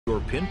Your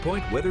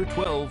Pinpoint Weather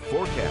 12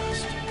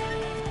 forecast.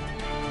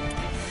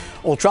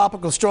 Well,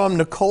 Tropical Storm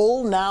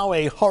Nicole, now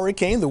a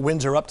hurricane. The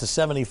winds are up to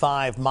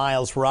 75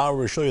 miles per hour.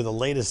 We'll show you the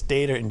latest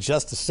data in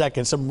just a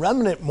second. Some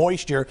remnant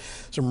moisture,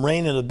 some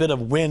rain and a bit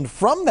of wind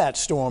from that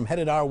storm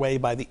headed our way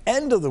by the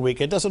end of the week.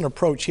 It doesn't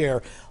approach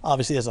here,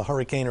 obviously, as a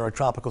hurricane or a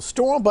tropical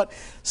storm, but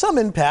some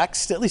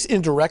impacts, at least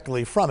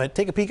indirectly, from it.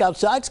 Take a peek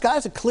outside.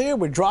 Skies are clear.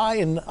 We're dry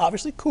and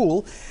obviously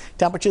cool.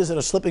 Temperatures that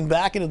are slipping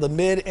back into the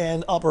mid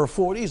and upper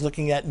 40s,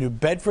 looking at New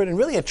Bedford, and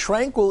really a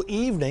tranquil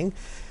evening.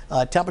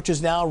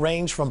 Temperatures now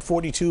range from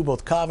 42,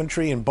 both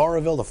Coventry and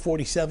Burrillville, to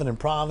 47 in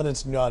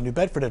Providence, New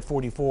Bedford at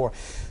 44,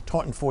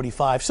 Taunton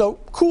 45. So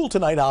cool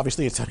tonight,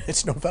 obviously,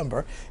 it's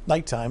November,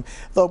 nighttime,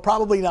 though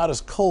probably not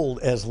as cold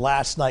as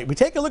last night. We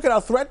take a look at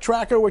our threat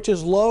tracker, which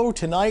is low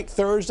tonight,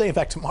 Thursday. In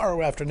fact,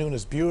 tomorrow afternoon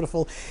is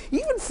beautiful.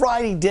 Even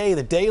Friday day,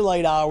 the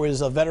daylight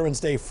hours of Veterans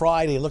Day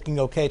Friday, looking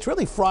okay. It's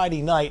really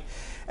Friday night,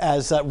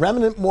 as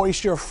remnant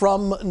moisture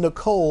from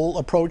Nicole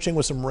approaching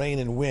with some rain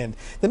and wind.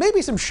 There may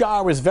be some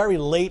showers very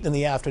late in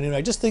the afternoon.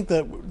 I just think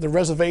that the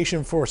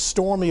reservation for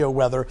stormier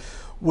weather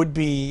would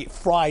be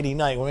Friday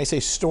night. When I say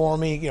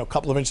stormy, a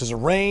couple of inches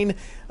of rain,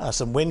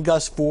 some wind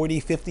gusts 40,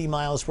 50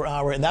 miles per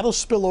hour, and that'll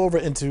spill over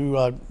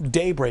into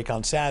daybreak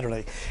on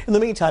Saturday. In the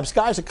meantime,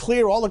 skies are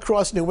clear all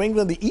across New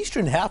England. The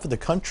eastern half of the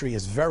country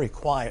is very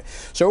quiet.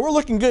 So we're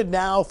looking good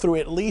now through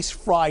at least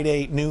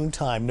Friday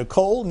noontime.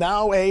 Nicole,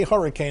 now a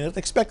hurricane. It's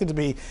expected to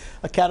be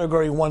a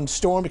Category 1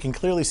 storm. You can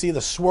clearly see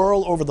the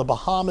swirl over the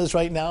Bahamas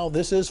right now.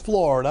 This is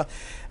Florida.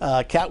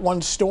 Cat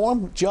 1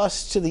 storm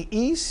just to the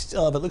east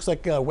of, it looks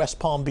like West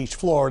Palm Beach,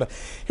 Florida.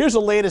 Here's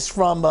the latest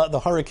from the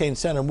Hurricane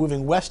Center,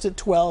 moving west at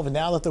 12, and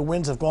now that the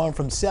winds have gone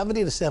from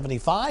 70 to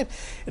 75,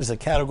 it is a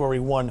Category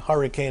 1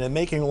 hurricane and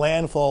making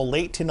landfall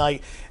late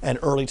tonight and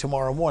early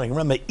tomorrow morning.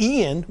 Remember,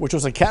 Ian, which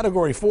was a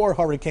Category 4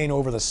 hurricane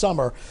over the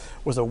summer,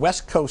 was a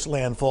West Coast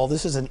landfall.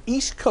 This is an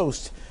East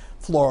Coast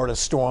Florida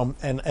storm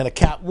and a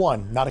Cat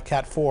 1, not a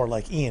Cat 4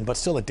 like Ian, but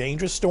still a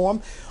dangerous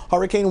storm.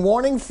 Hurricane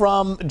warning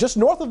from just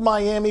north of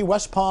Miami,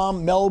 West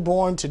Palm,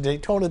 Melbourne to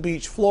Daytona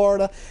Beach,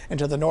 Florida, and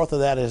to the north of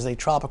that is a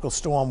tropical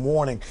storm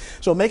warning.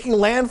 So making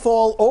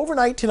landfall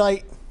overnight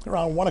tonight,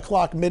 around 1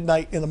 o'clock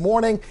midnight in the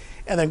morning,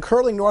 and then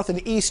curling north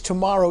and east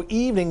tomorrow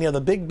evening near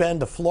the Big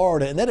Bend of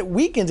Florida. And then it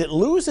weakens, it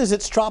loses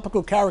its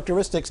tropical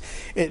characteristics.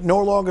 It no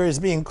longer is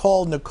being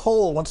called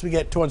Nicole once we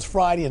get towards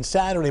Friday and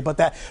Saturday, but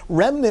that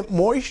remnant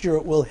moisture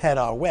will head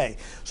our way.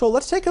 So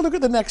let's take a look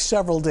at the next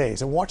several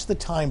days and watch the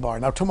time bar.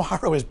 Now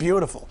tomorrow is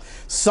beautiful,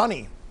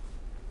 sunny.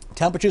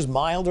 Temperatures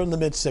milder in the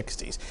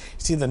mid-60s. You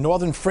see the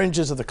northern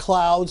fringes of the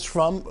clouds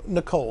from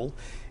Nicole.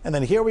 And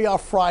then here we are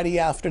Friday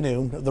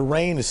afternoon. The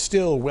rain is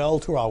still well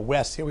to our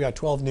west. Here we are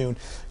 12 noon.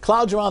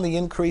 Clouds are on the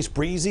increase,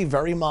 breezy,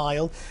 very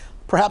mild.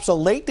 Perhaps a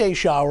late day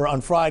shower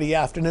on Friday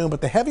afternoon,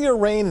 but the heavier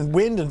rain and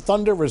wind and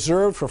thunder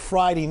reserved for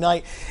Friday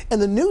night.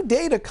 And the new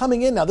data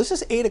coming in now, this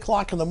is 8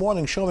 o'clock in the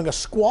morning, showing a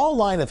squall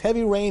line of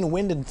heavy rain,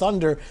 wind and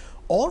thunder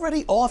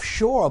already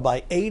offshore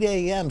by 8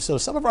 a.m. So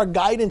some of our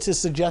guidance is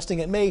suggesting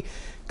it may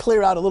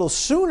clear out a little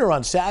sooner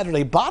on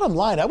Saturday. Bottom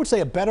line, I would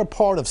say a better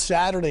part of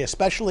Saturday,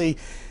 especially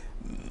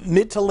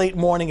mid to late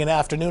morning and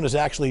afternoon, is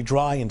actually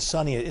dry and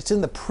sunny. It's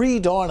in the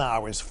pre-dawn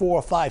hours,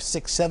 4, 5,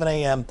 6, 7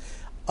 a.m.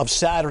 of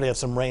Saturday of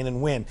some rain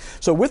and wind.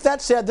 So with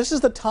that said, this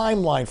is the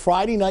timeline.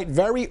 Friday night,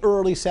 very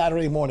early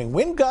Saturday morning.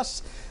 Wind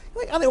gusts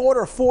on the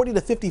order of 40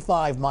 to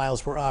 55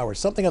 miles per hour.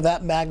 Something of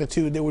that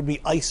magnitude, there would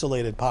be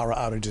isolated power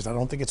outages. I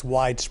don't think it's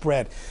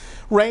widespread.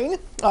 Rain,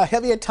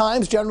 heavy at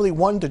times, generally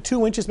 1 to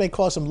 2 inches, may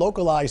cause some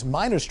localized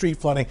minor street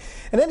flooding.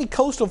 And any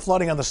coastal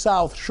flooding on the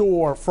south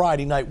shore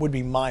Friday night would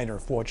be minor,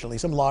 fortunately.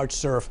 Some large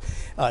surf,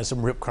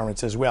 some rip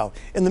currents as well.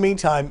 In the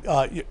meantime,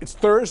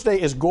 Thursday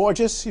is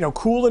gorgeous,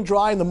 cool and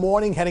dry in the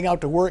morning, heading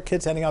out to work,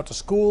 kids heading out to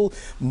school.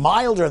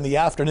 Milder in the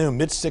afternoon,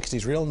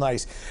 mid-60s, real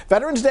nice.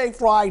 Veterans Day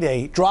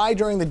Friday, dry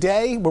during the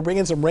day. We're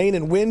bringing some rain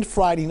and wind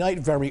Friday night,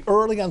 very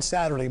early on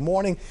Saturday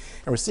morning.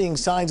 And we're seeing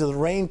signs of the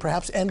rain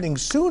perhaps ending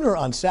sooner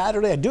on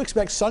Saturday. I do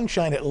expect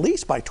sunshine at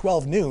least by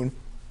 12 noon,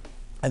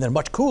 and then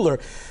much cooler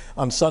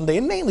on Sunday,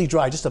 and mainly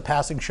dry, just a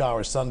passing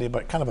shower Sunday,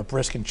 but kind of a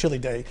brisk and chilly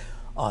day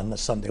on the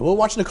Sunday. We'll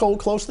watch Nicole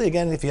closely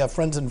again if you have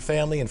friends and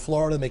family in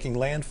Florida making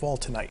landfall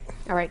tonight.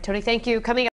 All right, Tony, thank you. Coming up.